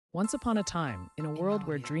Once upon a time, in a world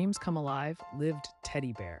where dreams come alive, lived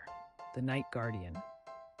Teddy Bear, the night guardian.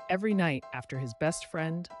 Every night, after his best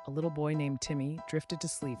friend, a little boy named Timmy, drifted to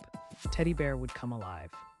sleep, Teddy Bear would come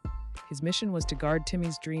alive. His mission was to guard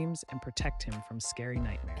Timmy's dreams and protect him from scary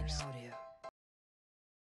nightmares.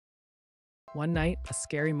 One night, a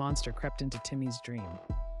scary monster crept into Timmy's dream.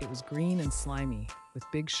 It was green and slimy, with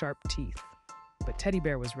big sharp teeth. But Teddy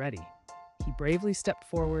Bear was ready. He bravely stepped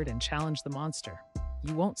forward and challenged the monster.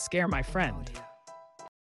 "You won't scare my friend."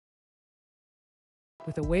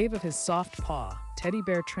 With a wave of his soft paw, Teddy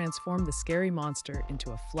Bear transformed the scary monster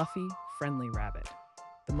into a fluffy, friendly rabbit.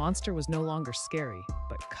 The monster was no longer scary,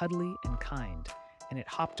 but cuddly and kind, and it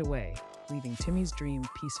hopped away, leaving Timmy's dream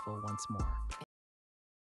peaceful once more.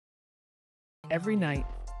 Every night,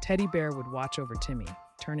 Teddy Bear would watch over Timmy,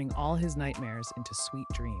 turning all his nightmares into sweet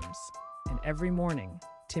dreams. And every morning,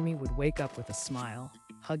 Timmy would wake up with a smile,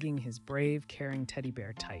 hugging his brave, caring teddy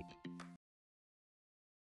bear tight.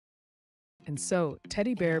 And so,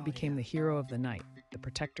 Teddy Bear became the hero of the night, the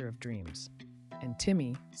protector of dreams. And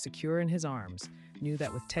Timmy, secure in his arms, knew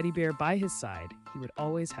that with Teddy Bear by his side, he would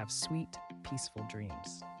always have sweet, peaceful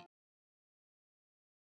dreams.